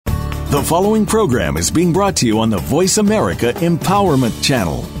The following program is being brought to you on the Voice America Empowerment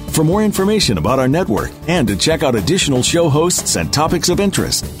Channel. For more information about our network and to check out additional show hosts and topics of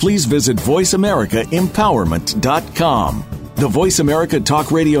interest, please visit voiceamericaempowerment.com. The Voice America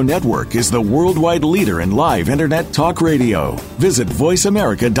Talk Radio Network is the worldwide leader in live Internet talk radio. Visit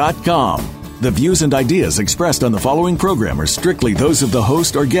voiceamerica.com. The views and ideas expressed on the following program are strictly those of the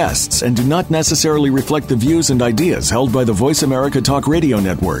host or guests and do not necessarily reflect the views and ideas held by the Voice America Talk Radio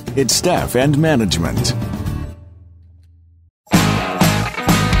Network, its staff, and management.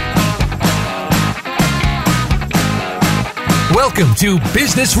 Welcome to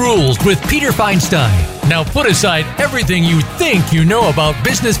Business Rules with Peter Feinstein. Now put aside everything you think you know about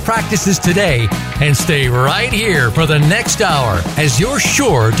business practices today and stay right here for the next hour, as you're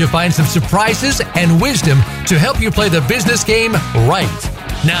sure to find some surprises and wisdom to help you play the business game right.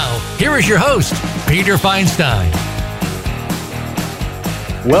 Now, here is your host, Peter Feinstein.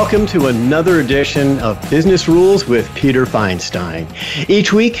 Welcome to another edition of Business Rules with Peter Feinstein.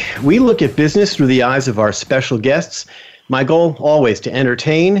 Each week, we look at business through the eyes of our special guests. My goal, always, to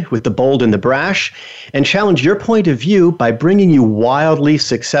entertain with the bold and the brash and challenge your point of view by bringing you wildly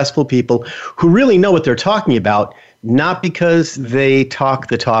successful people who really know what they're talking about, not because they talk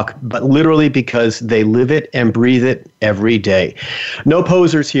the talk, but literally because they live it and breathe it every day. No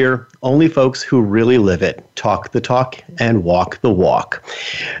posers here, only folks who really live it, talk the talk and walk the walk.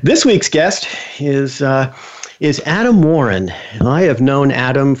 This week's guest is Adam Warren. I have known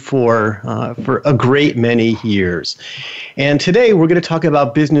Adam for a great many years. And today we're going to talk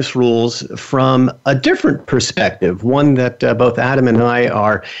about business rules from a different perspective, one that both Adam and I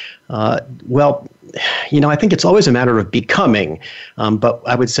are, I think it's always a matter of becoming, but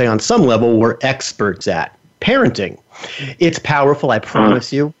I would say on some level we're experts at parenting. It's powerful, I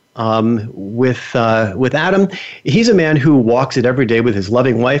promise you. With Adam, he's a man who walks it every day with his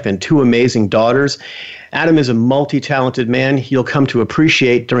loving wife and two amazing daughters. Adam is a multi-talented man you'll come to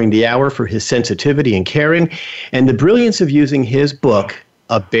appreciate during the hour for his sensitivity and caring, and the brilliance of using his book,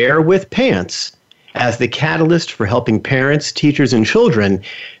 A Bear with Pants, as the catalyst for helping parents, teachers, and children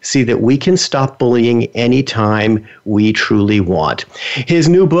see that we can stop bullying anytime we truly want. His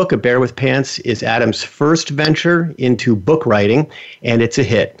new book, A Bear with Pants, is Adam's first venture into book writing, and it's a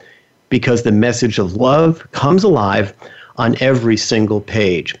hit because the message of love comes alive on every single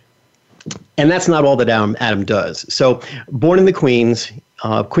page. And that's not all that Adam does. So, born in the Queens,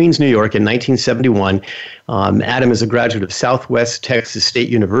 New York in 1971, Adam is a graduate of Southwest Texas State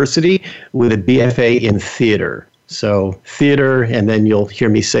University with a BFA in theater. So theater, and then you'll hear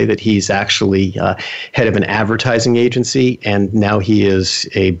me say that he's actually head of an advertising agency, and now he is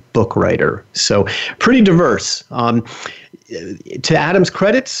a book writer. So pretty diverse. To Adam's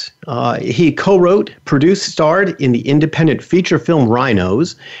credits, he co-wrote, produced, starred in the independent feature film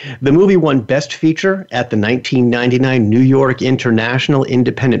Rhinos. The movie won Best Feature at the 1999 New York International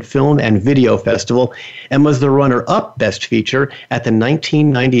Independent Film and Video Festival and was the runner-up Best Feature at the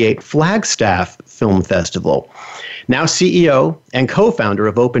 1998 Flagstaff Film Festival. Now CEO and co-founder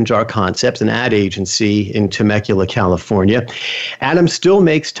of Open Jar Concepts, an ad agency in Temecula, California, Adam still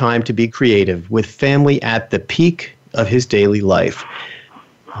makes time to be creative with family at the peak of his daily life.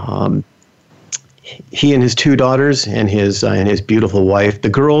 He and his two daughters and his beautiful wife. The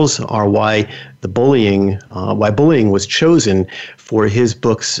girls are why bullying was chosen for his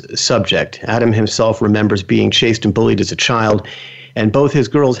book's subject. Adam himself remembers being chased and bullied as a child, and both his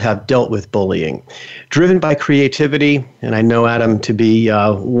girls have dealt with bullying. Driven by creativity, and I know Adam to be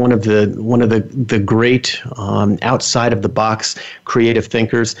one of the great outside of the box creative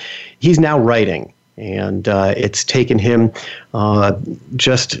thinkers, he's now writing. And it's taken him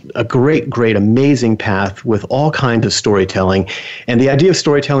just a great, amazing path with all kinds of storytelling. And the idea of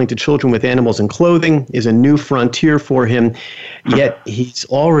storytelling to children with animals and clothing is a new frontier for him, yet he's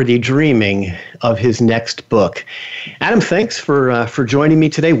already dreaming of his next book. Adam, thanks for joining me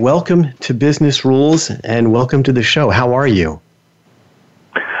today. Welcome to Business Rules, and welcome to the show. How are you?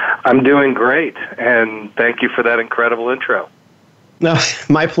 I'm doing great, and thank you for that incredible intro. No,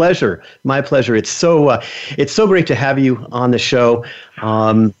 my pleasure. My pleasure. It's so great to have you on the show.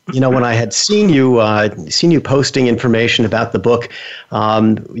 When I had seen you posting information about the book,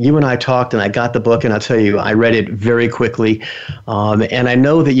 you and I talked, and I got the book, and I'll tell you, I read it very quickly, and I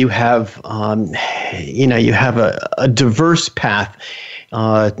know that you have, a diverse path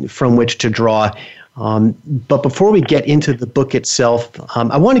from which to draw. But before we get into the book itself,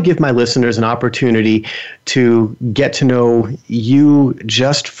 I want to give my listeners an opportunity to get to know you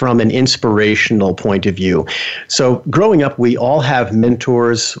just from an inspirational point of view. So growing up, we all have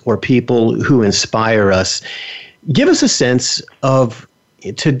mentors or people who inspire us. Give us a sense of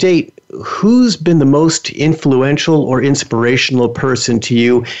to date, who's been the most influential or inspirational person to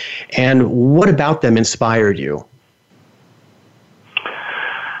you, and what about them inspired you?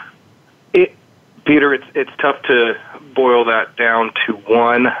 Peter, it's tough to boil that down to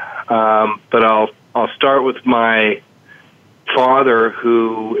one, but I'll start with my father,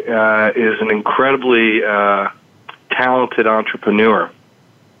 who is an incredibly talented entrepreneur.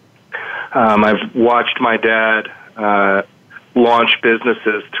 I've watched my dad launch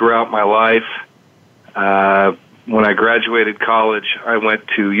businesses throughout my life. When I graduated college, I went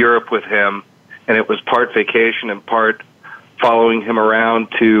to Europe with him, and it was part vacation and part following him around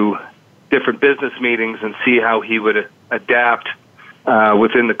to different business meetings and see how he would adapt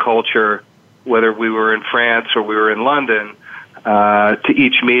within the culture, whether we were in France or we were in London, to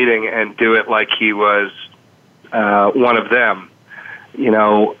each meeting and do it like he was one of them. You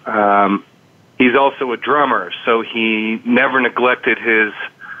know, he's also a drummer, so he never neglected his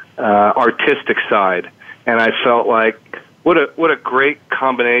artistic side. And I felt like what a great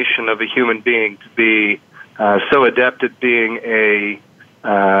combination of a human being to be so adept at being a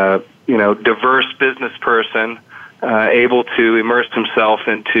diverse business person, able to immerse himself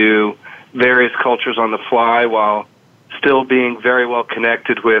into various cultures on the fly while still being very well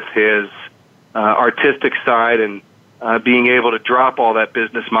connected with his artistic side, and being able to drop all that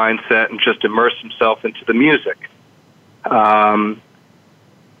business mindset and just immerse himself into the music.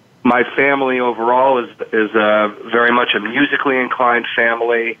 My family overall is very much a musically inclined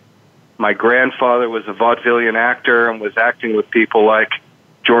family. My grandfather was a vaudevillian actor and was acting with people like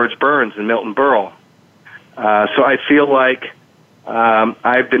George Burns and Milton Berle. So I feel like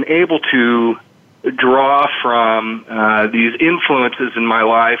I've been able to draw from these influences in my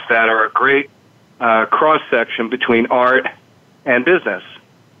life that are a great cross-section between art and business.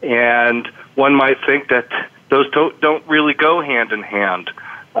 And one might think that those don't really go hand in hand.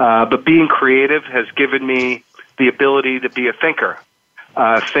 But being creative has given me the ability to be a thinker,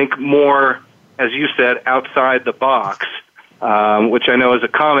 think more, as you said, outside the box, which I know is a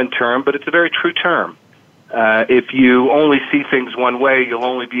common term, but it's a very true term. If you only see things one way, you'll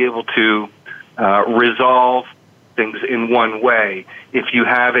only be able to resolve things in one way. If you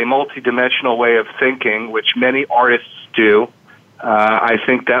have a multidimensional way of thinking, which many artists do, I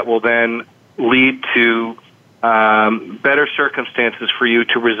think that will then lead to better circumstances for you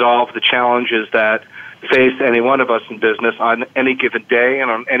to resolve the challenges that face any one of us in business on any given day and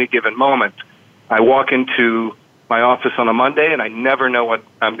on any given moment. I walk into my office on a Monday, and I never know what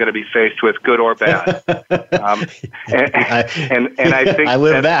I'm going to be faced with, good or bad. And I think I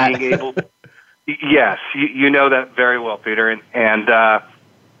live that. Being able, yes, you know that very well, Peter. And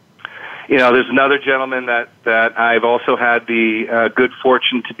there's another gentleman that I've also had the good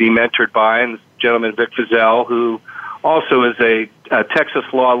fortune to be mentored by, and this gentleman, Vic Fazell, who also is a Texas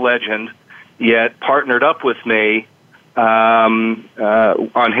law legend, yet partnered up with me on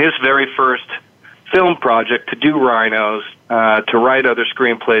his very first film project to do Rhinos, to write other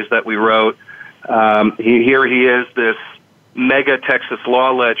screenplays that we wrote. Here he is, this mega Texas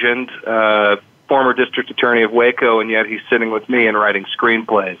law legend, former district attorney of Waco, and yet he's sitting with me and writing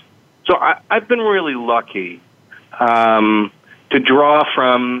screenplays. So I've been really lucky to draw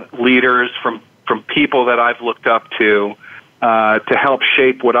from leaders, from people that I've looked up to help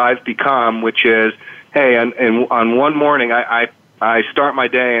shape what I've become, which is, hey, and on one morning I start my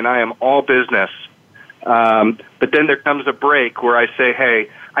day and I am all business. But then there comes a break where I say, hey,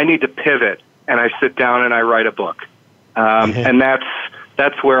 I need to pivot, and I sit down and I write a book. And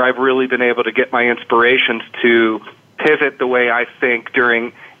that's where I've really been able to get my inspirations to pivot the way I think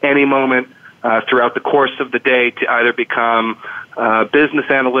during any moment throughout the course of the day to either become business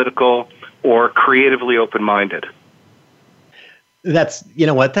analytical or creatively open-minded. That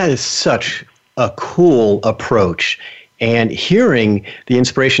is such a cool approach. And hearing the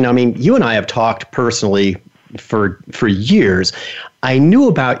inspiration, I mean, you and I have talked personally for years. I knew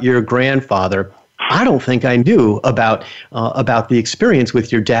about your grandfather. I don't think I knew about the experience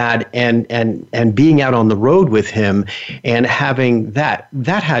with your dad and being out on the road with him and having that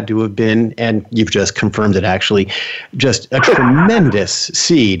had to have been, and you've just confirmed it actually, just a tremendous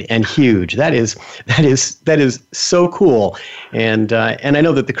seed and huge. That is so cool. And I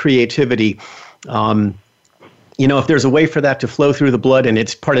know that the creativity, if there's a way for that to flow through the blood and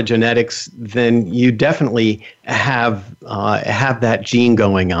it's part of genetics, then you definitely have that gene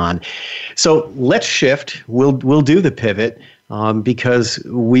going on. So let's shift. We'll do the pivot because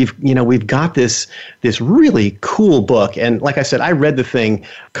we've got this really cool book. And like I said, I read the thing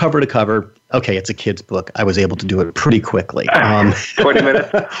cover to cover. Okay, it's a kid's book. I was able to do it pretty quickly. 20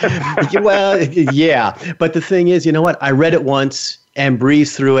 minutes? Well, yeah. But the thing is, you know what? I read it once. and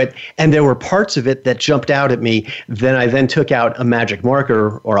breezed through it. And there were parts of it that jumped out at me. Then I took out a magic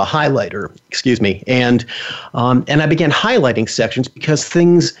marker or a highlighter, and I began highlighting sections because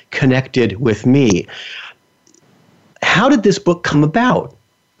things connected with me. How did this book come about?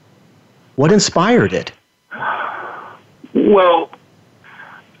 What inspired it? Well,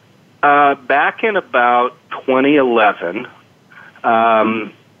 back in about 2011,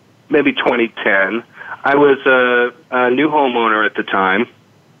 maybe 2010, I was a new homeowner at the time,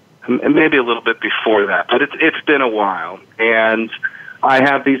 and maybe a little bit before that, but it's been a while. And I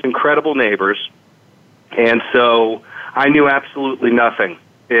have these incredible neighbors, and so I knew absolutely nothing.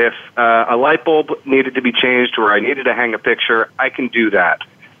 If a light bulb needed to be changed or I needed to hang a picture, I can do that.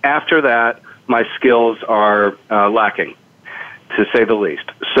 After that, my skills are lacking, to say the least.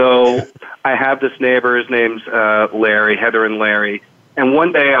 So I have this neighbor, his name's Larry, Heather and Larry, and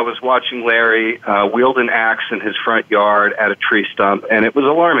one day I was watching Larry wield an axe in his front yard at a tree stump, and it was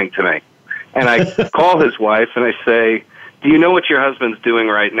alarming to me. And I call his wife and I say, do you know what your husband's doing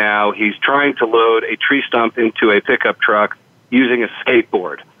right now? He's trying to load a tree stump into a pickup truck using a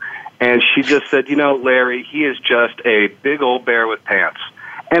skateboard. And she just said, Larry, he is just a big old bear with pants.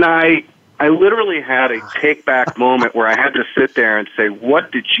 And I literally had a take-back moment where I had to sit there and say,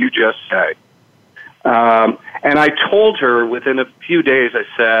 what did you just say? And I told her within a few days, I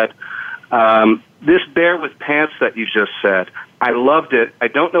said, this bear with pants that you just said, I loved it. I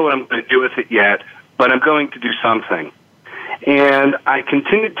don't know what I'm going to do with it yet, but I'm going to do something. And I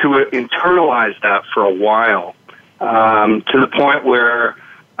continued to internalize that for a while, to the point where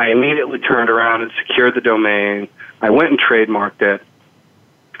I immediately turned around and secured the domain. I went and trademarked it.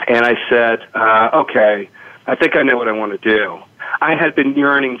 And I said, okay, I think I know what I want to do. I had been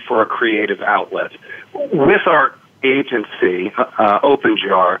yearning for a creative outlet. With our agency,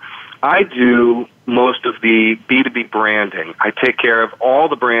 OpenJar, I do most of the B2B branding. I take care of all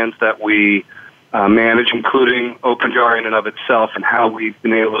the brands that we manage, including OpenJar in and of itself, and how we've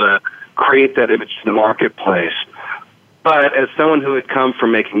been able to create that image in the marketplace. But as someone who had come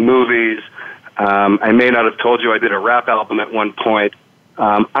from making movies, I may not have told you I did a rap album at one point.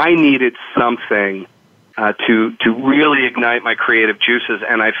 I needed something to really ignite my creative juices,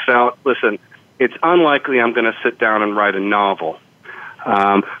 and I felt, listen, it's unlikely I'm going to sit down and write a novel,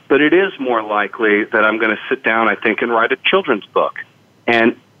 but it is more likely that I'm going to sit down, I think, and write a children's book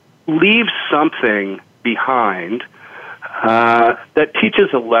and leave something behind that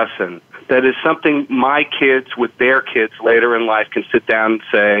teaches a lesson, that is something my kids with their kids later in life can sit down and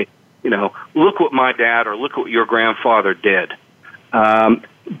say, look what my dad or look what your grandfather did.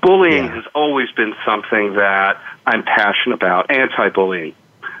 Bullying has always been something that I'm passionate about, anti-bullying.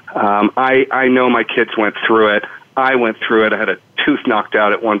 I know my kids went through it. I went through it. I had a tooth knocked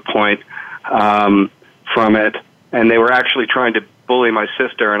out at one point from it, and they were actually trying to bully my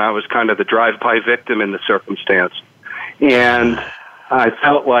sister, and I was kind of the drive-by victim in the circumstance. And I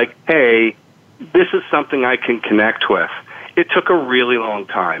felt like, hey, this is something I can connect with. It took a really long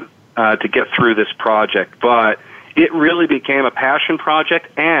time to get through this project, but it really became a passion project,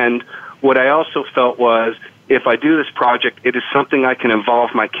 and what I also felt was, if I do this project, it is something I can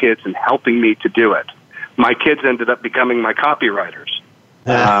involve my kids in helping me to do it. My kids ended up becoming my copywriters.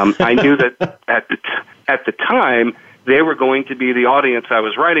 I knew that at the time, they were going to be the audience I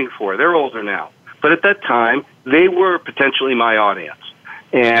was writing for. They're older now. But at that time, they were potentially my audience.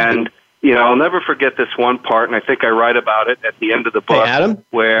 And, I'll never forget this one part, and I think I write about it at the end of the book. Hey, Adam,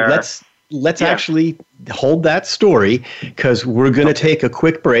 where let's actually hold that story, because we're going to take a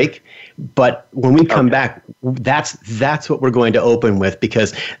quick break. But when we come back, that's what we're going to open with,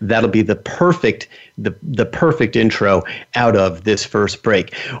 because that'll be the perfect intro out of this first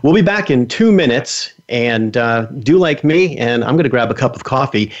break. We'll be back in 2 minutes, and do like me, and I'm going to grab a cup of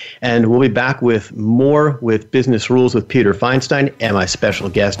coffee, and we'll be back with more with Business Rules with Peter Feinstein and my special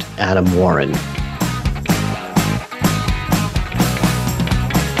guest, Adam Warren.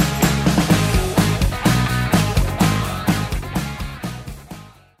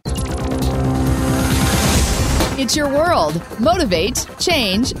 It's your world. Motivate,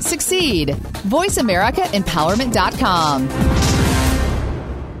 change, succeed. VoiceAmericaEmpowerment.com.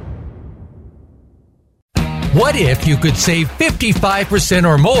 What if you could save 55%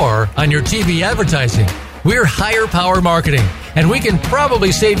 or more on your TV advertising? We're Higher Power Marketing, and we can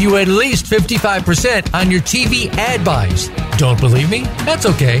probably save you at least 55% on your TV ad buys. Don't believe me? That's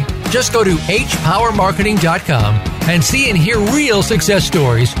okay. Just go to hpowermarketing.com and see and hear real success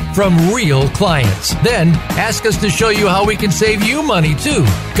stories from real clients. Then ask us to show you how we can save you money too.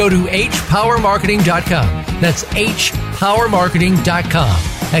 Go to hpowermarketing.com. That's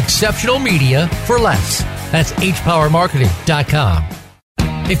hpowermarketing.com. Exceptional media for less. That's hpowermarketing.com.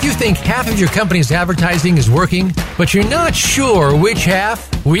 If you think half of your company's advertising is working, but you're not sure which half,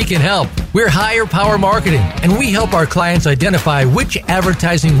 we can help. We're Higher Power Marketing, and we help our clients identify which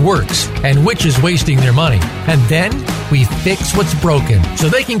advertising works and which is wasting their money. And then we fix what's broken so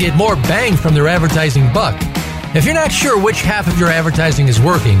they can get more bang from their advertising buck. If you're not sure which half of your advertising is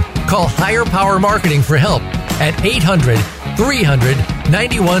working, call Higher Power Marketing for help at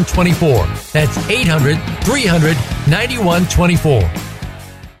 800-300-9124. That's 800-300-9124.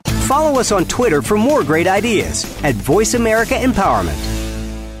 Follow us on Twitter for more great ideas at Voice America Empowerment.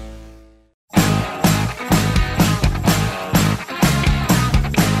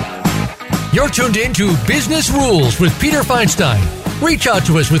 You're tuned in to Business Rules with Peter Feinstein. Reach out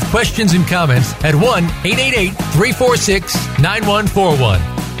to us with questions and comments at 1-888-346-9141.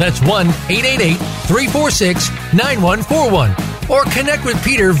 That's 1-888-346-9141. Or connect with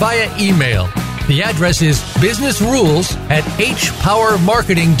Peter via email. The address is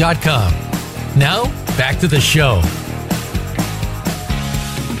businessrules@hpowermarketing.com. Now, back to the show.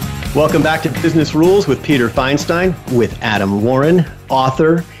 Welcome back to Business Rules with Peter Feinstein, with Adam Warren,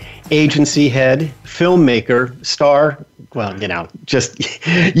 author, agency head, filmmaker, star. Well, just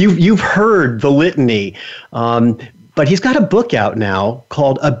you've heard the litany. But he's got a book out now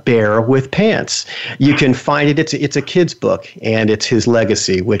called A Bear with Pants. You can find it. It's a kid's book, and it's his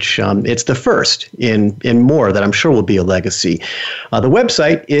legacy, which it's the first in more that I'm sure will be a legacy. The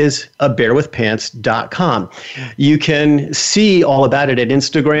website is abearwithpants.com. You can see all about it at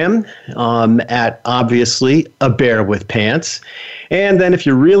Instagram at, obviously, A Bear with Pants. And then if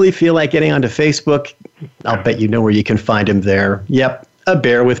you really feel like getting onto Facebook, I'll bet you know where you can find him there. Yep. A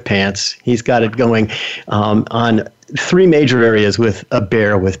Bear with Pants. He's got it going on 3 major areas with A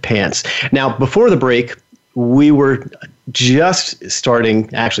Bear with Pants. Now, before the break, we were just starting,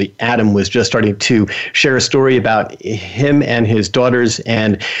 actually, Adam was just starting to share a story about him and his daughters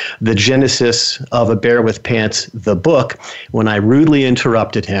and the genesis of A Bear with Pants, the book, when I rudely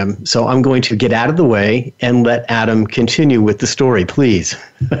interrupted him. So I'm going to get out of the way and let Adam continue with the story, please.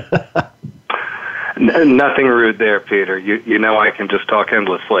 Nothing rude there, Peter. You know I can just talk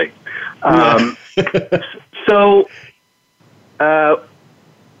endlessly. So, my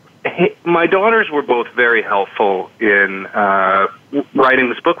daughters were both very helpful in writing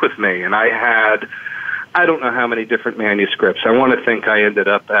this book with me, and I don't know how many different manuscripts. I want to think I ended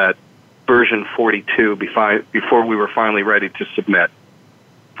up at version 42 before we were finally ready to submit.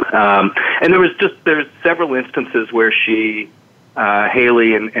 And there's several instances where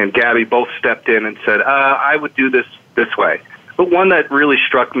Haley and Gabby both stepped in and said, I would do this way. But one that really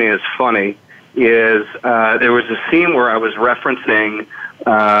struck me as funny is there was a scene where I was referencing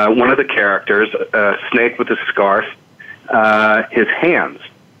one of the characters, a snake with a scarf, his hands.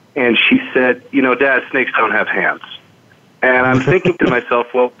 And she said, Dad, snakes don't have hands. And I'm thinking to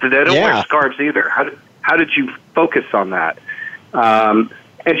myself, well, they don't wear scarves either. How did you focus on that?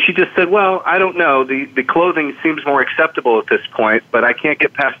 And she just said, well, I don't know. The clothing seems more acceptable at this point, but I can't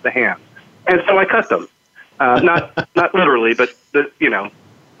get past the hands. And so I cut them. Not literally, but they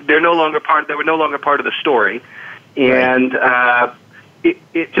were no longer part of the story. And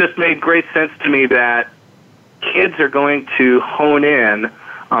it just made great sense to me that kids are going to hone in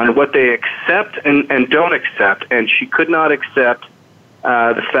on what they accept and don't accept. And she could not accept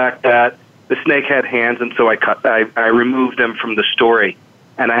the fact that the snake had hands, and so I removed them from the story.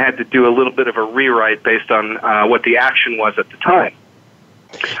 And I had to do a little bit of a rewrite based on what the action was at the time.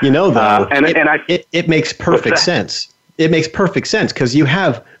 It makes perfect sense. It makes perfect sense because you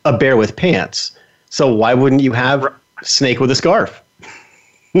have a bear with pants. So why wouldn't you have a snake with a scarf?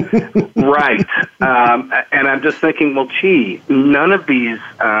 Right. And I'm just thinking, well, gee, none of these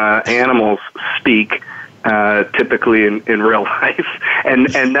animals speak typically in real life,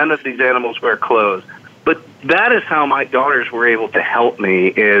 and none of these animals wear clothes. But that is how my daughters were able to help me,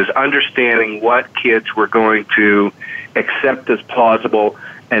 is understanding what kids were going to accept as plausible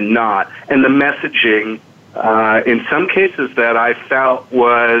and not. And the messaging, in some cases that I felt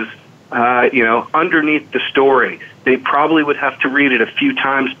was, underneath the story. They probably would have to read it a few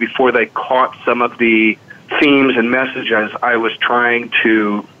times before they caught some of the themes and messages I was trying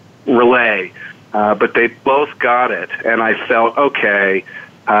to relay. But they both got it, and I felt, okay,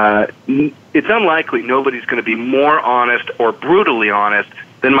 it's unlikely nobody's going to be more honest or brutally honest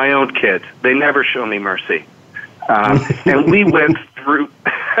than my own kids. They never show me mercy. And we went through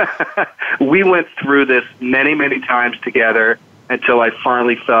this many, many times together until I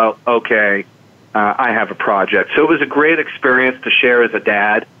finally felt, okay, I have a project. So it was a great experience to share as a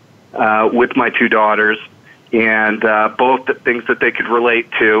dad with my two daughters, and both the things that they could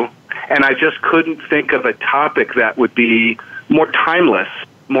relate to. And I just couldn't think of a topic that would be more timeless,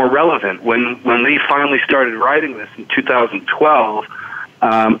 more relevant. When Lee finally started writing this in 2012,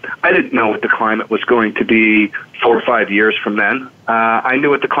 I didn't know what the climate was going to be 4 or 5 years from then. I knew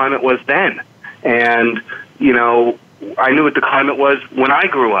what the climate was then. And, I knew what the climate was when I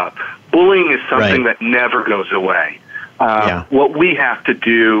grew up. Bullying is something that never goes away. What we have to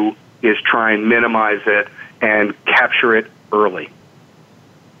do is try and minimize it and capture it early.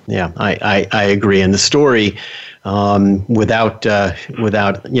 Yeah, I agree. And the story, without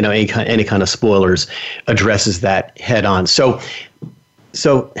any kind of spoilers, addresses that head on. So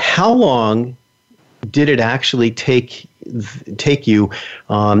how long did it actually take you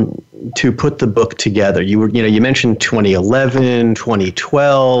to put the book together? You mentioned 2011,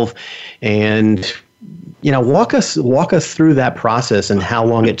 2012, and walk us through that process and how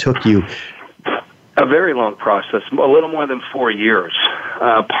long it took you. A very long process, a little more than 4 years.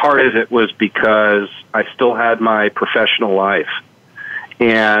 Part of it was because I still had my professional life.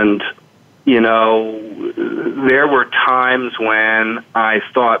 And, there were times when I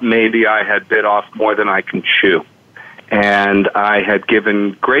thought maybe I had bit off more than I can chew. And I had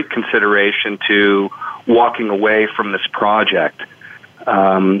given great consideration to walking away from this project.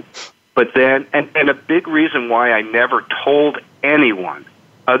 But then, and a big reason why I never told anyone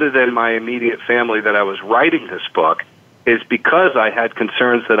other than my immediate family that I was writing this book is because I had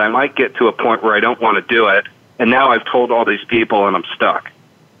concerns that I might get to a point where I don't want to do it, and now I've told all these people and I'm stuck.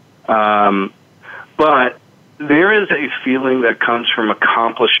 But there is a feeling that comes from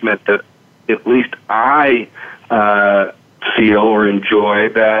accomplishment that at least I feel or enjoy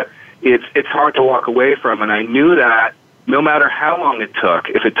that it's hard to walk away from, and I knew that no matter how long it took,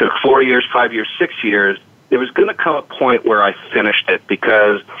 if it took 4 years, 5 years, 6 years, there was going to come a point where I finished it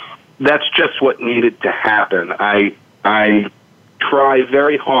because that's just what needed to happen. I try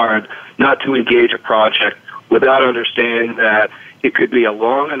very hard not to engage a project without understanding that it could be a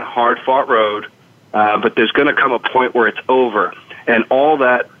long and hard-fought road, but there's going to come a point where it's over. And all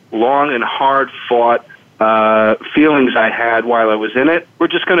that long and hard-fought feelings I had while I was in it were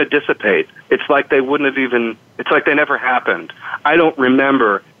just going to dissipate. It's like they it's like they never happened. I don't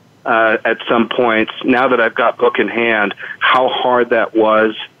remember at some points, now that I've got book in hand, how hard that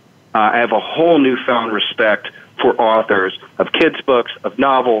was. I have a whole newfound respect for authors of kids' books, of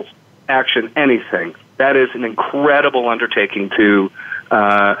novels, action, anything. That is an incredible undertaking to,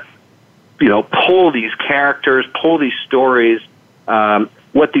 pull these characters, pull these stories,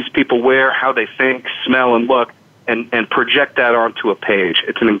 what these people wear, how they think, smell, and look, and project that onto a page.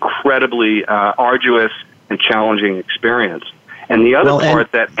 It's an incredibly arduous and challenging experience. And the other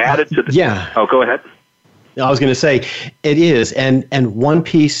part that added to the... Yeah. Oh, go ahead. I was going to say, it is. And one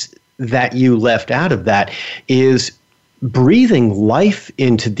piece that you left out of that is breathing life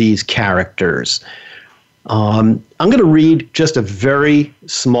into these characters. I'm going to read just a very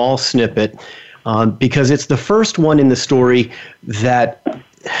small snippet because it's the first one in the story that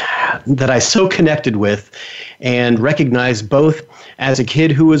I so connected with and recognized both as a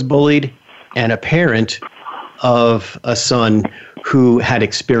kid who was bullied and a parent of a son who had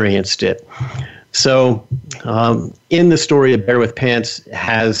experienced it. So in the story, A Bear with Pants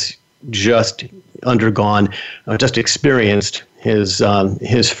has just experienced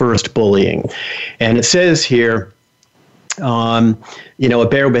his first bullying. And it says here, a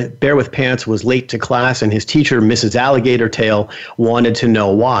bear with pants was late to class, and his teacher, Mrs. Alligator Tail, wanted to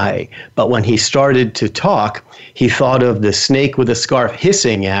know why. But when he started to talk, he thought of the snake with a scarf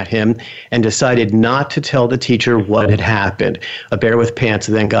hissing at him and decided not to tell the teacher what had happened. A Bear with Pants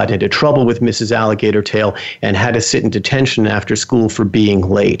then got into trouble with Mrs. Alligator Tail and had to sit in detention after school for being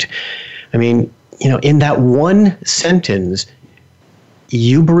late. I mean, in that one sentence,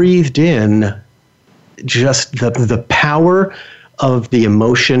 you breathed in just the power of the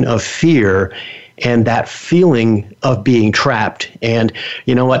emotion of fear and that feeling of being trapped. And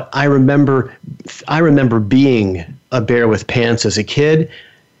you know what? I remember being a bear with pants as a kid,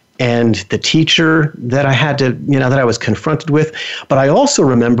 and the teacher that I had to, that I was confronted with. But I also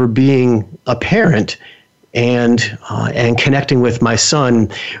remember being a parent and connecting with my son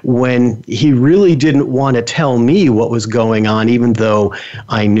when he really didn't want to tell me what was going on, even though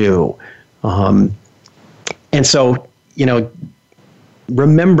I knew. And so,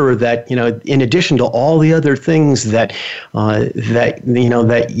 remember that, in addition to all the other things that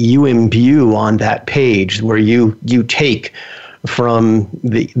you imbue on that page, where you take from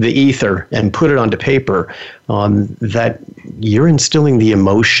the ether and put it onto paper, that you're instilling the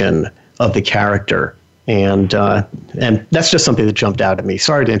emotion of the character. And that's just something that jumped out at me.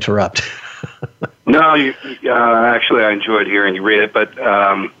 Sorry to interrupt. No, actually, I enjoyed hearing you read it, but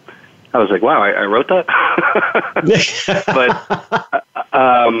I was like, wow, I wrote that? But,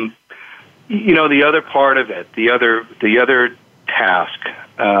 the other part of it, the other task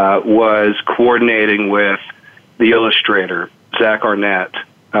was coordinating with the illustrator, Zach Arnett,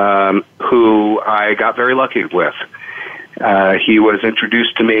 who I got very lucky with. He was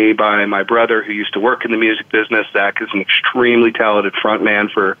introduced to me by my brother who used to work in the music business. Zach is an extremely talented frontman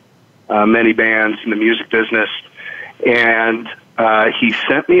for many bands in the music business. And he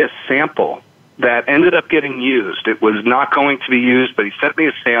sent me a sample that ended up getting used. It was not going to be used, but he sent me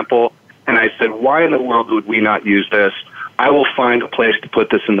a sample, and I said, why in the world would we not use this? I will find a place to put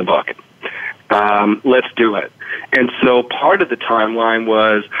this in the book. Let's do it. And so part of the timeline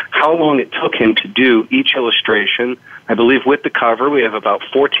was how long it took him to do each illustration. I believe with the cover, we have about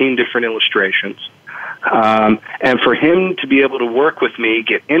 14 different illustrations. And for him to be able to work with me,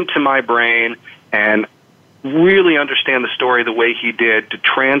 get into my brain, and really understand the story the way he did, to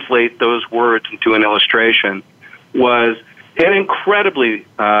translate those words into an illustration, was an incredibly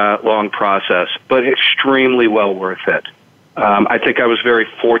long process, but extremely well worth it. I think I was very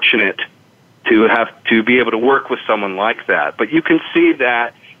fortunate to be able to work with someone like that. But you can see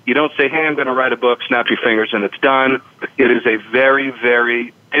that you don't say, hey, I'm going to write a book, snap your fingers, and it's done. It is a very,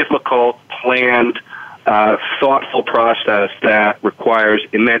 very difficult, planned, thoughtful process that requires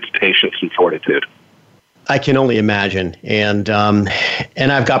immense patience and fortitude. I can only imagine, and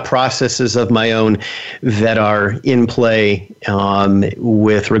I've got processes of my own that are in play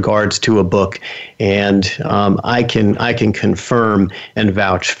with regards to a book, and I can confirm and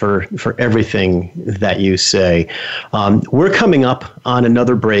vouch for everything that you say. We're coming up on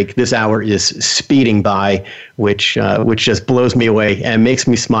another break. This hour is speeding by, which just blows me away and makes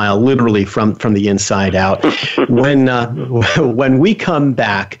me smile literally from the inside out. When we come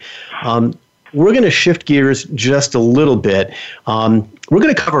back, we're going to shift gears just a little bit. We're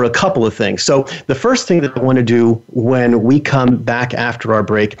going to cover a couple of things. So the first thing that I want to do when we come back after our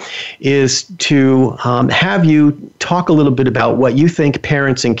break is to have you talk a little bit about what you think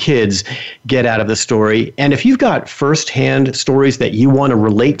parents and kids get out of the story. And if you've got firsthand stories that you want to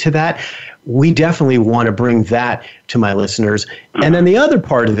relate to that, we definitely want to bring that to my listeners. And then the other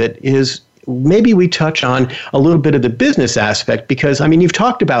part of it is maybe we touch on a little bit of the business aspect, because, I mean, you've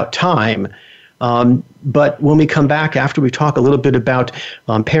talked about time. But when we come back, after we talk a little bit about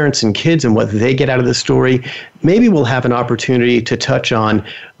parents and kids and what they get out of the story, maybe we'll have an opportunity to touch on,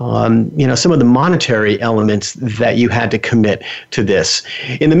 some of the monetary elements that you had to commit to this.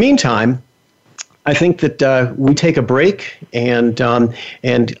 In the meantime, I think that we take a break, and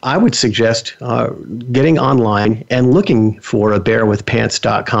I would suggest getting online and looking for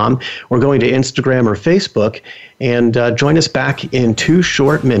abearwithpants.com, or going to Instagram or Facebook, and join us back in 2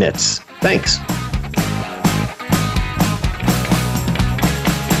 short minutes. Thanks.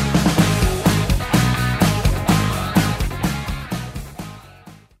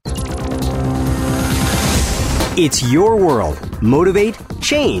 It's your world. Motivate,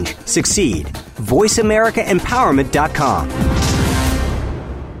 change, succeed. VoiceAmericaEmpowerment.com.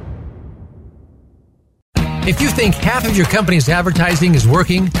 If you think half of your company's advertising is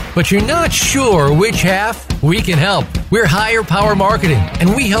working, but you're not sure which half, we can help. We're Higher Power Marketing,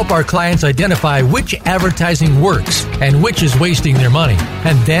 and we help our clients identify which advertising works and which is wasting their money.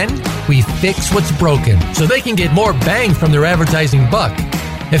 And then we fix what's broken so they can get more bang from their advertising buck.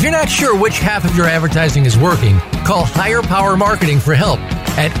 If you're not sure which half of your advertising is working, call Higher Power Marketing for help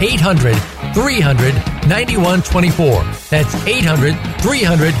at 800-300-9124. That's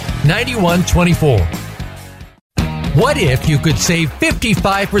 800-300-9124. What if you could save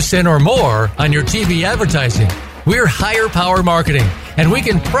 55% or more on your TV advertising? We're Higher Power Marketing, and we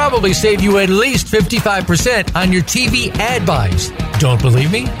can probably save you at least 55% on your TV ad buys. Don't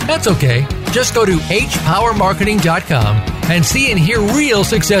believe me? That's okay. Just go to hpowermarketing.com and see and hear real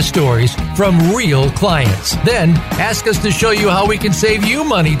success stories from real clients. Then ask us to show you how we can save you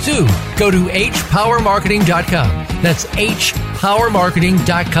money too. Go to hpowermarketing.com. That's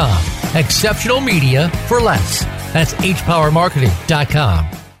hpowermarketing.com. Exceptional media for less. That's hpowermarketing.com.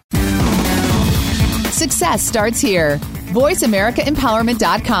 Success starts here.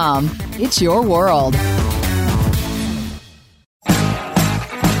 VoiceAmericaEmpowerment.com. It's your world.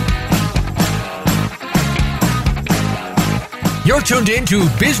 You're tuned in to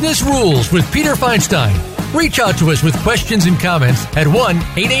Business Rules with Peter Feinstein. Reach out to us with questions and comments at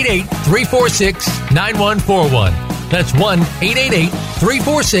 1-888-346-9141. That's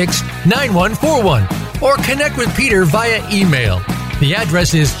 1-888-346-9141. Or connect with Peter via email. The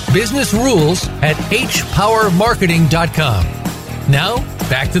address is businessrules@hpowermarketing.com. Now,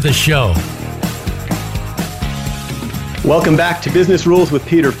 back to the show. Welcome back to Business Rules with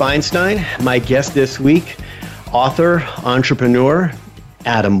Peter Feinstein. My guest this week, author, entrepreneur,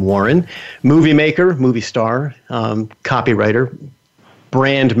 Adam Warren, movie maker, movie star, copywriter,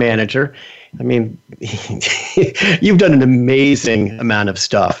 brand manager. I mean, you've done an amazing amount of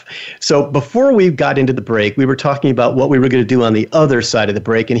stuff. So before we got into the break, we were talking about what we were going to do on the other side of the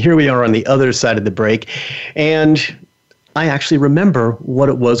break. And here we are on the other side of the break. And I actually remember what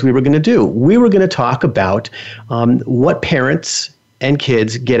it was we were going to do. We were going to talk about what parents and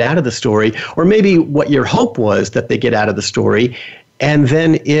kids get out of the story, or maybe what your hope was that they get out of the story. And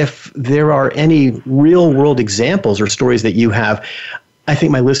then if there are any real world examples or stories that you have, I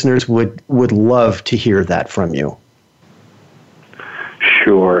think my listeners would love to hear that from you.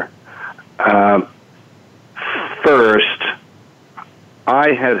 Sure. First,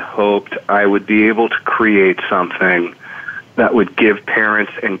 I had hoped I would be able to create something that would give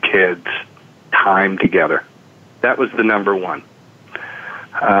parents and kids time together. That was the number one.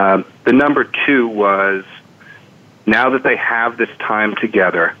 The number two was, now that they have this time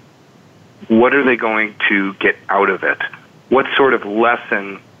together, what are they going to get out of it? What sort of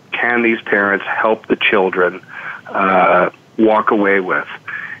lesson can these parents help the children walk away with?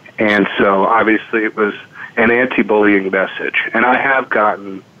 And so obviously it was an anti-bullying message. And I have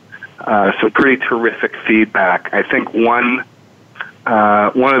gotten some pretty terrific feedback. I think one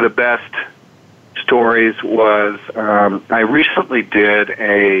of the best stories was I recently did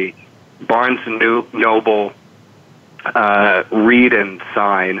a Barnes & Noble read and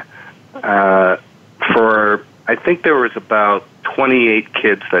sign for, I think there was about 28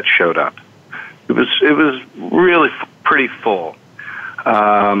 kids that showed up. It was really pretty full,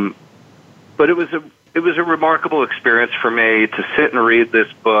 but it was a remarkable experience for me to sit and read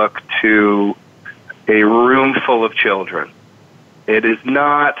this book to a room full of children. It is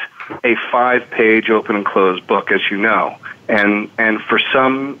not a 5-page open and close book, as you know, and for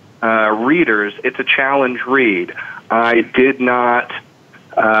some readers, it's a challenge read. I did not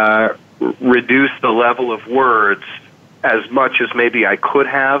reduce the level of words as much as maybe I could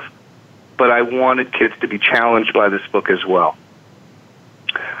have, but I wanted kids to be challenged by this book as well,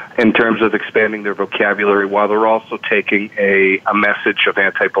 in terms of expanding their vocabulary while they're also taking a message of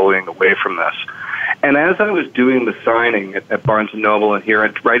anti-bullying away from this. And as I was doing the signing at Barnes & Noble and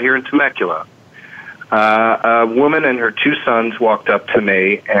right here in Temecula, a woman and her 2 sons walked up to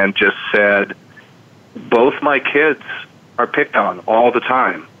me and just said, both my kids are picked on all the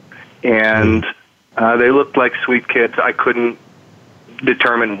time. And they looked like sweet kids. I couldn't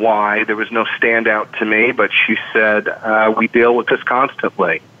determine why. There was no standout to me, but she said, we deal with this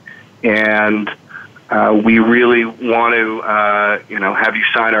constantly. And we really want to, have you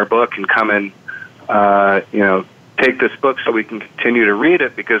sign our book and come and, take this book so we can continue to read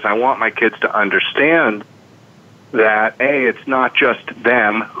it, because I want my kids to understand that, A, it's not just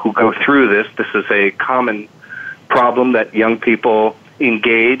them who go through this. This is a common problem that young people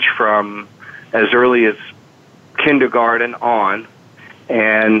engage from as early as kindergarten on.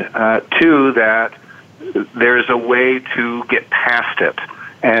 And 2, that there's a way to get past it,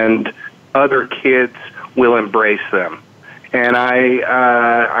 and other kids will embrace them. And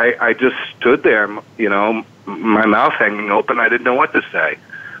I just stood there, my mouth hanging open. I didn't know what to say.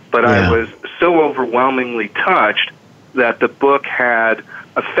 But I was so overwhelmingly touched that the book had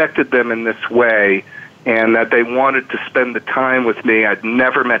affected them in this way, and that they wanted to spend the time with me. I'd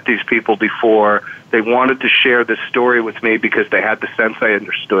never met these people before. They wanted to share this story with me because they had the sense I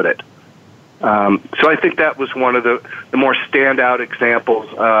understood it. So I think that was one of the more standout examples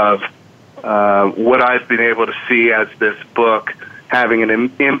of what I've been able to see as this book having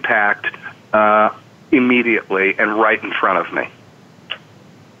an impact immediately and right in front of me.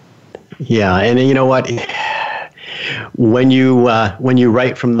 Yeah, and you know what? When you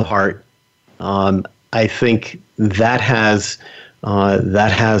write from the heart, I think that has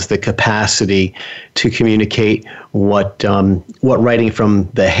the capacity to communicate what writing from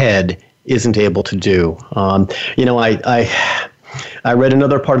the head isn't able to do. I read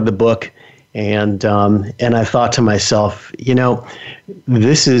another part of the book, and I thought to myself,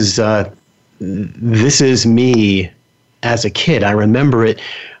 this is me as a kid. I remember it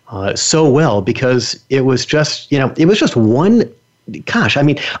so well, because it was just one. Gosh, I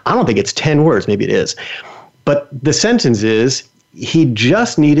don't think it's 10 words. Maybe it is. But the sentence is, he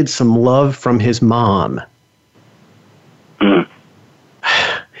just needed some love from his mom.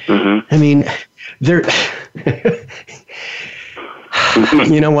 Mm-hmm. There.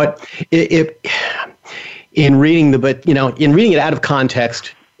 You know what? In reading in reading it out of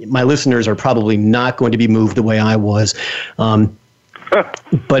context, my listeners are probably not going to be moved the way I was.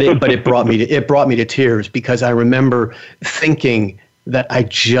 but it brought me to tears, because I remember thinking that I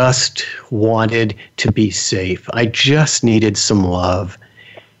just wanted to be safe. I just needed some love,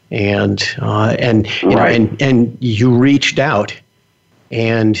 and you reached out,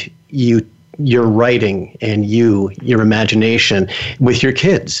 and your writing and your imagination with your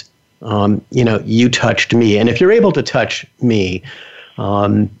kids. You touched me, and if you're able to touch me,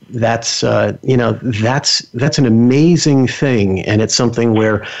 that's an amazing thing, and it's something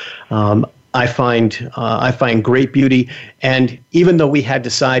where I find great beauty. And even though we had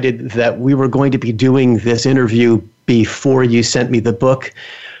decided that we were going to be doing this interview before you sent me the book,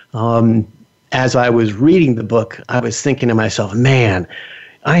 as I was reading the book, I was thinking to myself, man,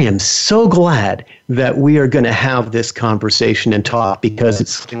 I am so glad that we are going to have this conversation and talk, because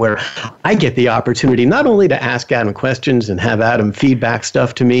it's where I get the opportunity not only to ask Adam questions and have Adam feedback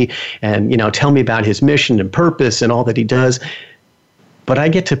stuff to me and, tell me about his mission and purpose and all that he does, but I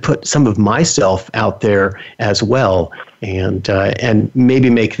get to put some of myself out there as well, and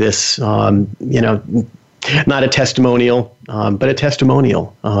maybe make this, not a testimonial, but a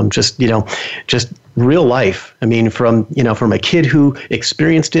testimonial. Just real life. I mean, from a kid who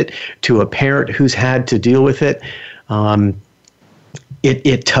experienced it to a parent who's had to deal with it,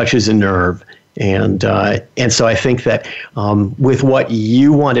 it touches a nerve. And so I think that with what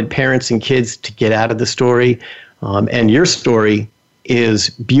you wanted parents and kids to get out of the story, and your story is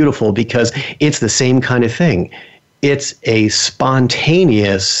beautiful because it's the same kind of thing. It's a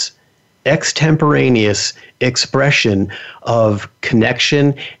spontaneous, extemporaneous expression of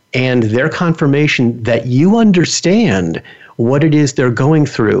connection and their confirmation that you understand what it is they're going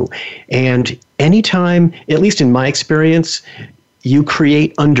through. And anytime, at least in my experience, you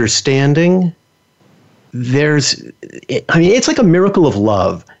create understanding, it's like a miracle of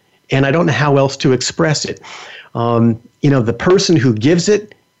love. And I don't know how else to express it. The person who gives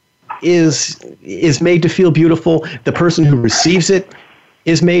it is made to feel beautiful. The person who receives it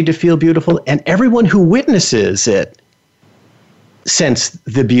is made to feel beautiful. And everyone who witnesses it sense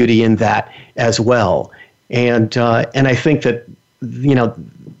the beauty in that as well. And I think that,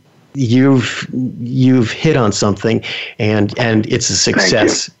 you've hit on something, and it's a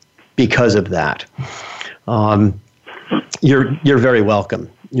success because of that. You're very welcome.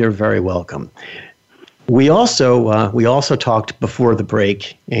 You're very welcome. We also talked before the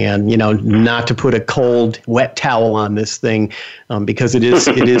break, and not to put a cold, wet towel on this thing, because it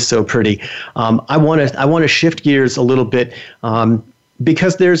is so pretty. I want to shift gears a little bit,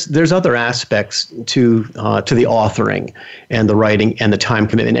 because there's other aspects to the authoring and the writing and the time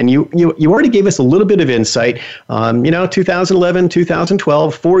commitment. And you already gave us a little bit of insight. 2011,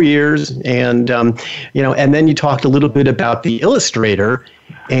 2012, 4 years, and and then you talked a little bit about the illustrator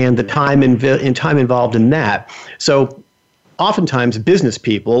and the time involved in that. So oftentimes business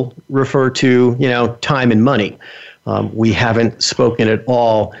people refer to time and money. We haven't spoken at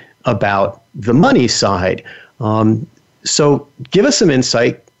all about the money side. So give us some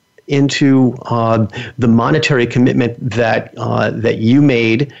insight into the monetary commitment that you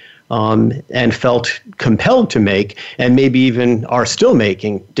made and felt compelled to make, and maybe even are still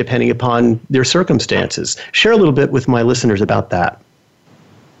making, depending upon their circumstances. Share a little bit with my listeners about that.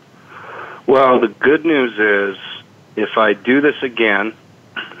 Well, the good news is, if I do this again,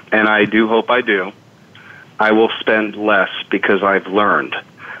 and I do hope I do, I will spend less because I've learned.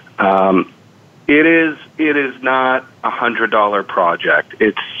 It is not $100 project.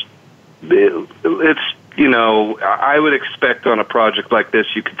 It's I would expect on a project like this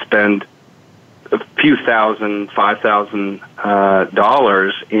you could spend a few $1,000,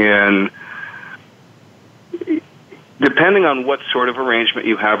 $5,000 in, depending on what sort of arrangement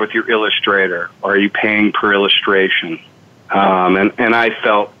you have with your illustrator. Are you paying per illustration? And I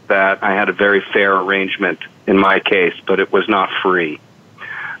felt that I had a very fair arrangement in my case, but it was not free.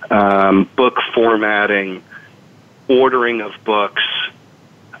 Book formatting, ordering of books.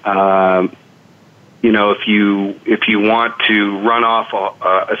 If you want to run off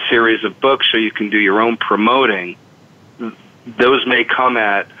a series of books so you can do your own promoting, those may come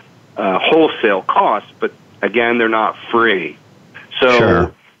at wholesale cost, but again, they're not free. So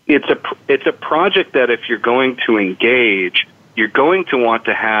sure. It's a project that if you're going to engage, you're going to want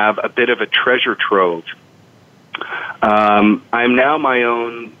to have a bit of a treasure trove. I'm now my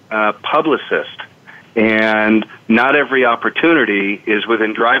own publicist, and not every opportunity is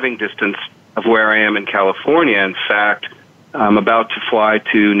within driving distance of where I am in California. In fact, I'm about to fly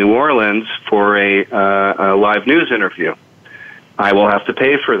to New Orleans for a live news interview. I will have to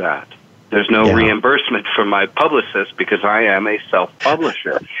pay for that. There's no reimbursement from my publicist because I am a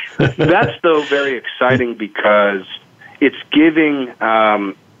self-publisher. That's, though, very exciting because it's giving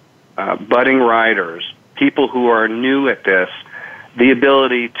budding writers, people who are new at this, the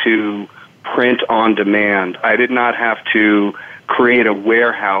ability to print on demand. I did not have to create a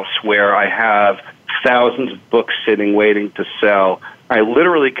warehouse where I have thousands of books sitting waiting to sell. I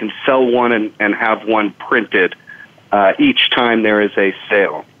literally can sell one and have one printed each time there is a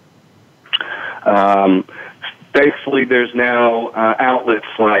sale. Thankfully, there's now outlets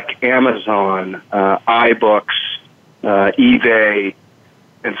like Amazon, iBooks, eBay,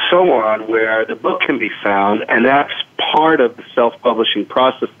 and so on, where the book can be found, and that's part of the self-publishing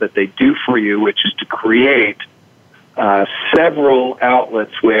process that they do for you, which is to create several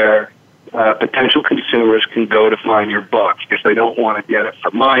outlets where potential consumers can go to find your book. If they don't want to get it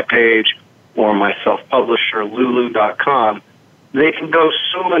from my page or my self-publisher, Lulu.com, they can go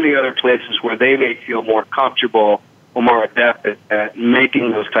so many other places where they may feel more comfortable or more adept at making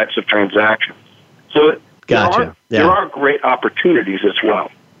those types of transactions. So Gotcha. There are great opportunities as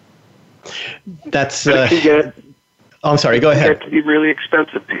well. That's. I'm sorry. Go ahead. It can be really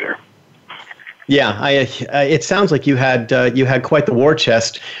expensive here. Yeah, it sounds like you had quite the war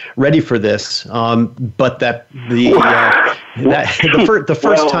chest ready for this, but the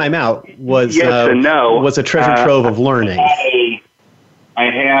first time out was yes and no. Was a treasure trove of learning. I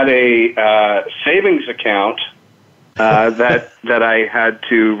had a savings account that I had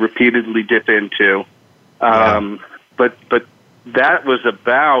to repeatedly dip into. But that was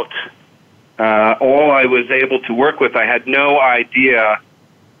about all I was able to work with. I had no idea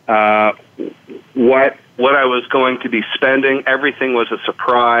what I was going to be spending. Everything was a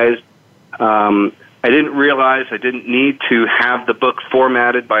surprise. I didn't realize I didn't need to have the book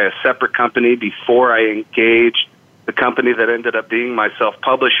formatted by a separate company before I engaged the company that ended up being my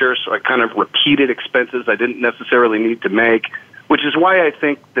self-publisher, so I kind of repeated expenses I didn't necessarily need to make, which is why I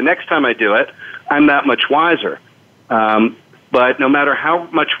think the next time I do it, I'm that much wiser. But no matter how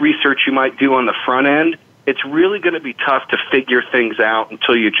much research you might do on the front end, it's really going to be tough to figure things out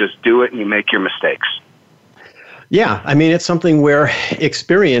until you just do it and you make your mistakes. Yeah, I mean, it's something where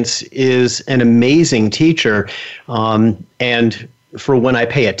experience is an amazing teacher, and for when I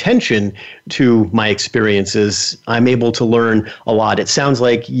pay attention to my experiences, I'm able to learn a lot. It sounds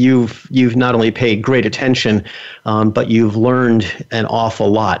like you've not only paid great attention, but you've learned an awful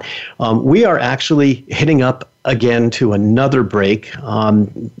lot. We are actually hitting up again to another break.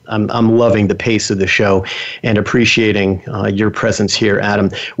 I'm loving the pace of the show and appreciating your presence here,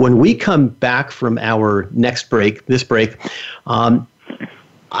 Adam. When we come back from our next break, this break,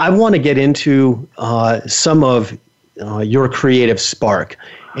 I want to get into some of your creative spark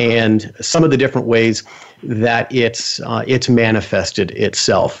and some of the different ways that it's manifested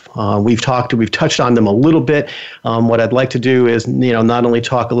itself. We've touched on them a little bit. What I'd like to do is, not only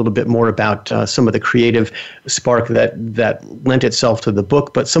talk a little bit more about some of the creative spark that lent itself to the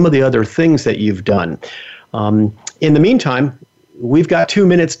book, but some of the other things that you've done. In the meantime, we've got 2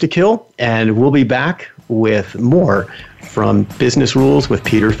 minutes to kill, and we'll be back with more from Business Rules with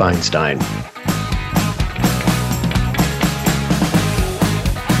Peter Feinstein.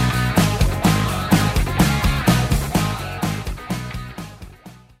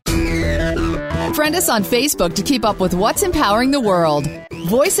 Friend us on Facebook to keep up with what's empowering the world.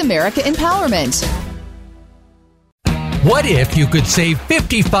 Voice America Empowerment. What if you could save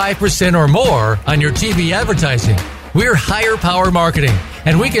 55% or more on your TV advertising? We're Higher Power Marketing,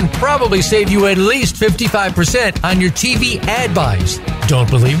 and we can probably save you at least 55% on your TV ad buys. Don't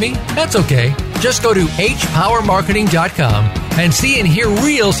believe me? That's okay. Just go to hpowermarketing.com and see and hear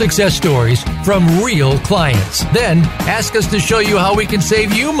real success stories from real clients. Then ask us to show you how we can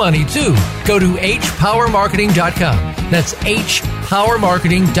save you money too. Go to hpowermarketing.com. That's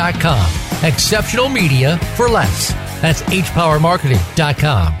hpowermarketing.com. Exceptional media for less. That's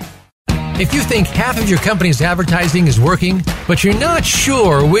hpowermarketing.com. If you think half of your company's advertising is working, but you're not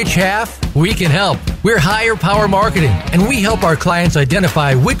sure which half, we can help. We're Higher Power Marketing, and we help our clients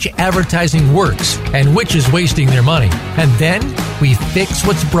identify which advertising works and which is wasting their money. And then we fix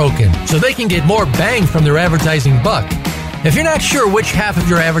what's broken so they can get more bang from their advertising buck. If you're not sure which half of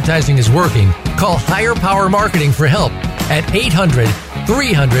your advertising is working, call Higher Power Marketing for help at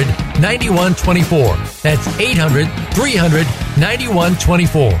 800-300-9124. That's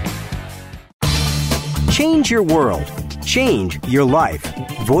 800-300-9124. Change your world. Change your life.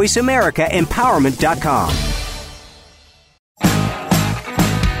 VoiceAmericaEmpowerment.com.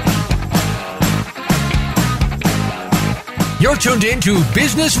 You're tuned in to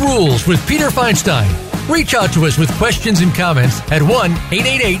Business Rules with Peter Feinstein. Reach out to us with questions and comments at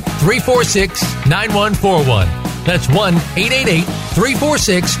 1-888-346-9141. That's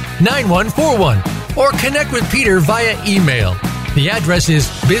 1-888-346-9141. or connect with Peter via email. The address is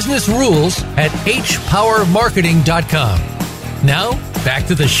businessrules@hpowermarketing.com. Now, back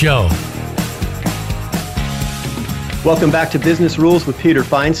to the show. Welcome back to Business Rules with Peter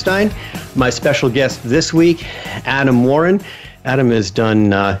Feinstein. My special guest this week, Adam Warren. Adam has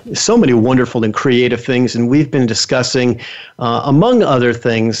done so many wonderful and creative things, and we've been discussing, among other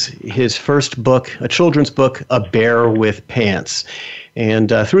things, his first book, a children's book, A Bear with Pants.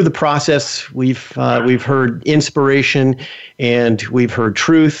 And through the process, we've heard inspiration, and we've heard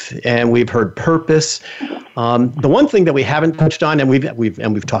truth, and we've heard purpose. The one thing that we haven't touched on, and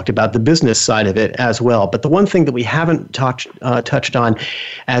we've talked about the business side of it as well, but the one thing that we haven't touched on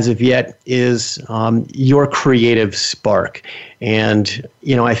as of yet is your creative spark. And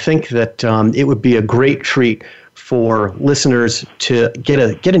I think that it would be a great treat for listeners to get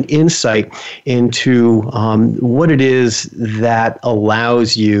an insight into what it is that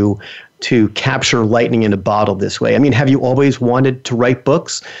allows you to capture lightning in a bottle this way. I mean, have you always wanted to write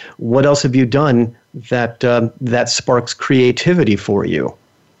books? What else have you done that sparks creativity for you?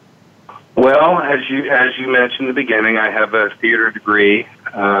 Well, as you mentioned in the beginning, I have a theater degree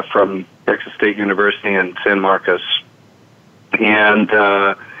from Texas State University in San Marcos, and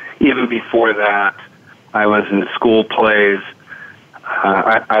even before that, I was in school plays.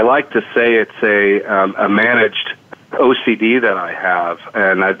 I like to say it's a managed OCD that I have,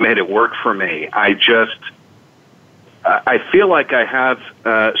 and I've made it work for me. I feel like I have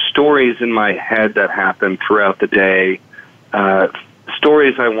stories in my head that happen throughout the day,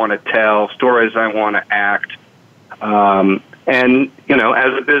 stories I want to tell, stories I want to act. And,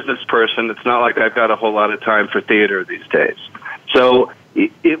 as a business person, it's not like I've got a whole lot of time for theater these days. So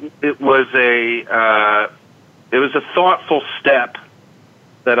it was a thoughtful step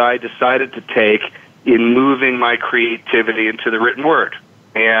that I decided to take in moving my creativity into the written word.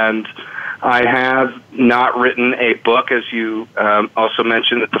 And I have not written a book, as you also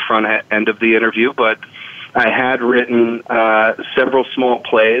mentioned at the front end of the interview, but I had written several small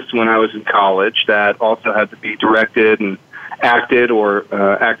plays when I was in college that also had to be directed and acted or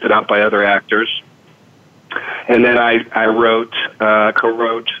acted out by other actors. And then I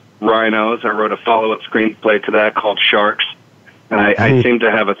co-wrote Rhinos. I wrote a follow-up screenplay to that called Sharks. And I seem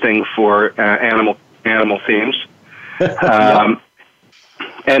to have a thing for animal themes.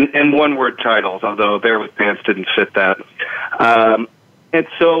 And one-word titles, although Bear with Pants didn't fit that. And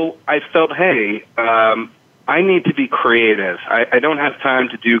so I felt, hey, I need to be creative. I don't have time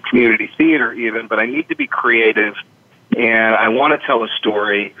to do community theater even, but I need to be creative, and I want to tell a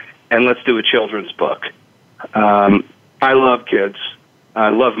story, and let's do a children's book. I love kids. I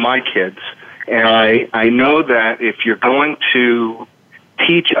love my kids. And I know that if you're going to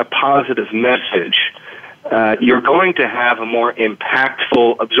teach a positive message, you're going to have a more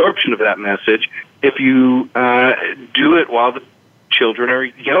impactful absorption of that message if you do it while the children are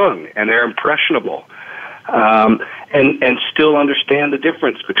young and they're impressionable, and still understand the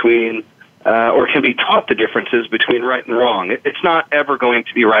difference between, or can be taught the differences between right and wrong. It's not ever going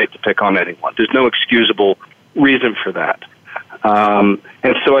to be right to pick on anyone. There's no excusable reason for that.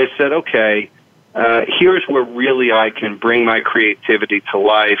 And so I said, okay, here's where really I can bring my creativity to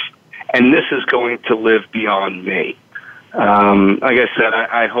life, and this is going to live beyond me. Like I said,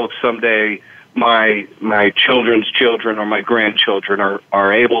 I hope someday my children's children or my grandchildren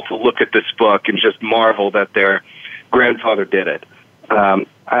are able to look at this book and just marvel that their grandfather did it.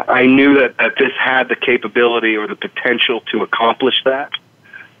 I knew that this had the capability or the potential to accomplish that,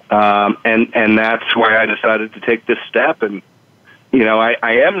 and that's why I decided to take this step. And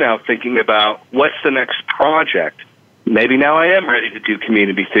I am now thinking about what's the next project. Maybe now I am ready to do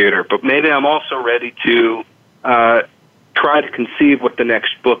community theater, but maybe I'm also ready to try to conceive what the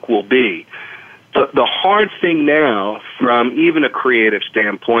next book will be. The hard thing now, from even a creative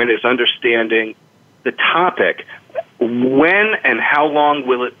standpoint, is understanding the topic. When and how long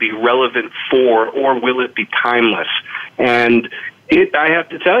will it be relevant for, or will it be timeless? And I have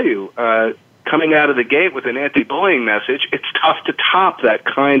to tell you, coming out of the gate with an anti-bullying message, it's tough to top that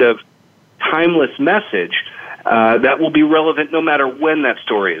kind of timeless message that will be relevant no matter when that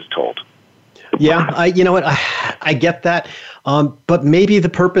story is told. Yeah, you know what? I get that. But maybe the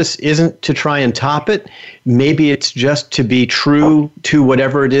purpose isn't to try and top it. Maybe it's just to be true to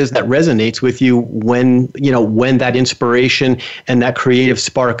whatever it is that resonates with you when that inspiration and that creative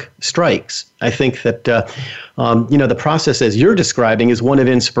spark strikes. I think that, the process as you're describing is one of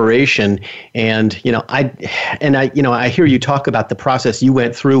inspiration. And, I hear you talk about the process you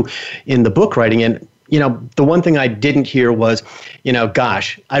went through in the book writing. And, the one thing I didn't hear was,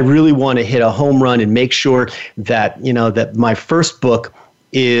 gosh, I really want to hit a home run and make sure that, that my first book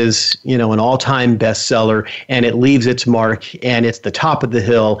is, an all-time bestseller, and it leaves its mark, and it's the top of the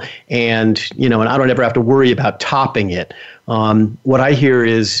hill, and and I don't ever have to worry about topping it. What I hear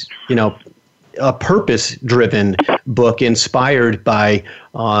is, a purpose-driven book inspired by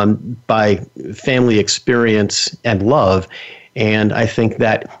family experience and love, and I think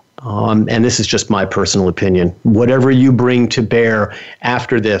that. And this is just my personal opinion. Whatever you bring to bear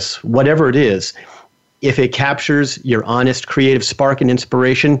after this, whatever it is, if it captures your honest creative spark and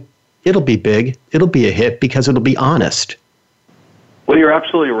inspiration, it'll be big. It'll be a hit because it'll be honest. Well, you're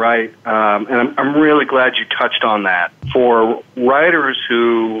absolutely right. And I'm really glad you touched on that. For writers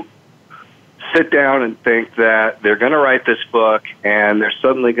who sit down and think that they're going to write this book and they're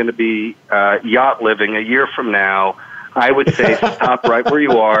suddenly going to be yacht living a year from now, I would say stop right where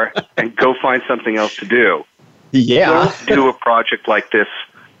you are and go find something else to do. Yeah. Don't do a project like this.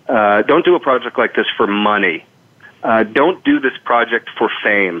 Don't do a project like this for money. Don't do this project for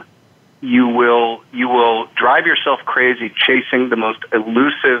fame. You will drive yourself crazy chasing the most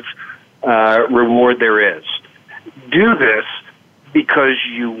elusive reward there is. Do this because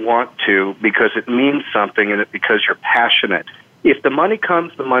you want to, because it means something, and because you're passionate. If the money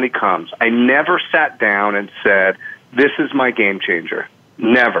comes, the money comes. I never sat down and said, this is my game changer.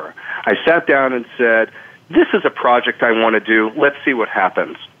 Never. I sat down and said, this is a project I want to do. Let's see what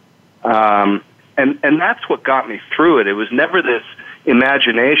happens. And that's what got me through it. It was never this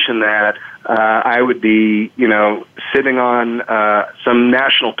imagination that I would be, sitting on some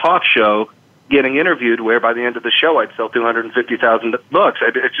national talk show getting interviewed where by the end of the show I'd sell 250,000 books.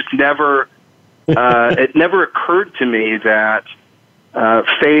 It just never, it never occurred to me that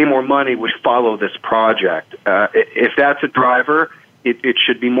fame or money would follow this project. If that's a driver, it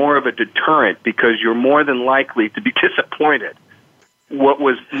should be more of a deterrent because you're more than likely to be disappointed. What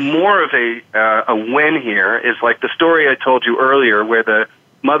was more of a win here is like the story I told you earlier where the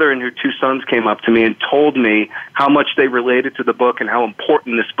mother and her two sons came up to me and told me how much they related to the book and how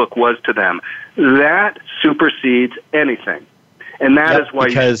important this book was to them. That supersedes anything. And that is why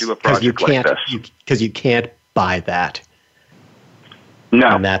you should do a project like this. Because you can't buy that.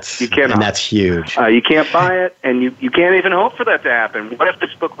 No, and that's, you cannot. And that's huge. You can't buy it, and you can't even hope for that to happen. What if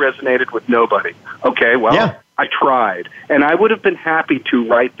this book resonated with nobody? Okay, well, yeah. I tried. And I would have been happy to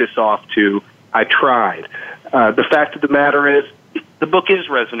write this off to, I tried. The fact of the matter is, the book is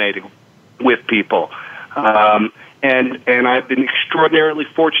resonating with people. And I've been extraordinarily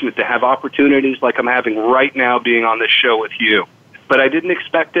fortunate to have opportunities like I'm having right now being on this show with you. But I didn't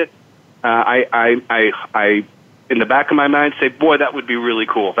expect it. I in the back of my mind, say, boy, that would be really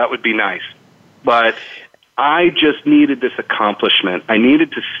cool. That would be nice. But I just needed this accomplishment. I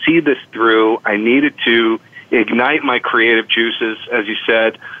needed to see this through. I needed to ignite my creative juices, as you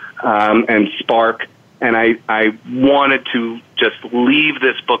said, and spark. And I wanted to just leave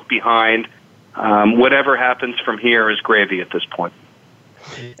this book behind. Whatever happens from here is gravy at this point.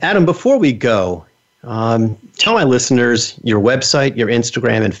 Adam, before we go, tell my listeners your website, your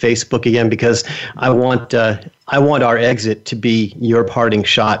Instagram, and Facebook again, because I want our exit to be your parting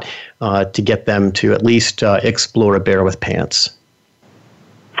shot to get them to at least explore A Bear with Pants.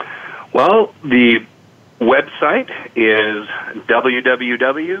 Well, the website is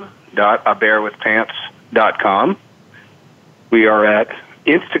www.abearwithpants.com. We are at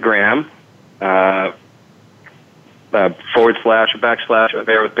Instagram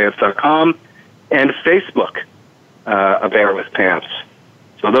 //abearwithpants.com. And Facebook, A Bear with Pants.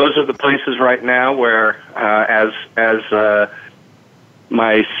 So those are the places right now where, as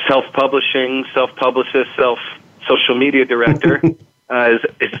my self-publishing, self-publicist, social media director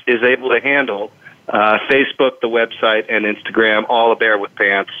is able to handle, Facebook, the website, and Instagram, all A Bear with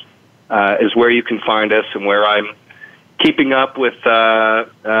Pants, is where you can find us and where I'm keeping up with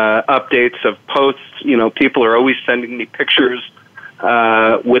updates of posts. People are always sending me pictures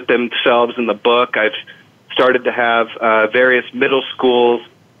with themselves in the book. I've started to have various middle schools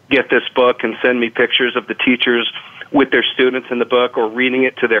get this book and send me pictures of the teachers with their students in the book or reading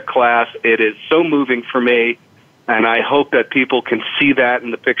it to their class. It is so moving for me, and I hope that people can see that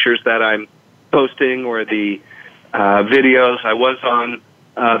in the pictures that I'm posting or the videos. I was on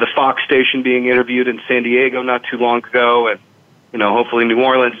the Fox station being interviewed in San Diego not too long ago, and hopefully New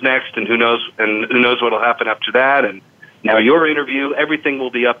Orleans next, and who knows what will happen after that. And now your interview, everything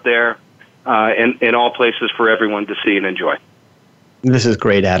will be up there in all places for everyone to see and enjoy. This is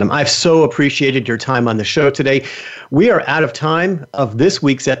great, Adam. I've so appreciated your time on the show today. We are out of time of this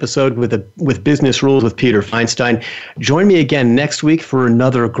week's episode with Business Rules with Peter Feinstein. Join me again next week for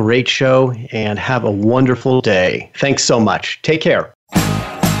another great show, and have a wonderful day. Thanks so much. Take care.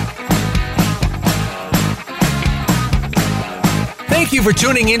 Thank Thank you for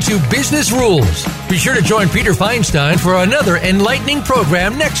tuning into Business Rules. Be sure to join Peter Feinstein for another enlightening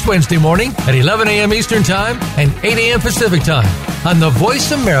program next Wednesday morning at 11 a.m. Eastern Time and 8 a.m. Pacific Time on the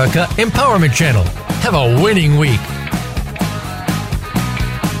Voice America Empowerment Channel. Have a winning week.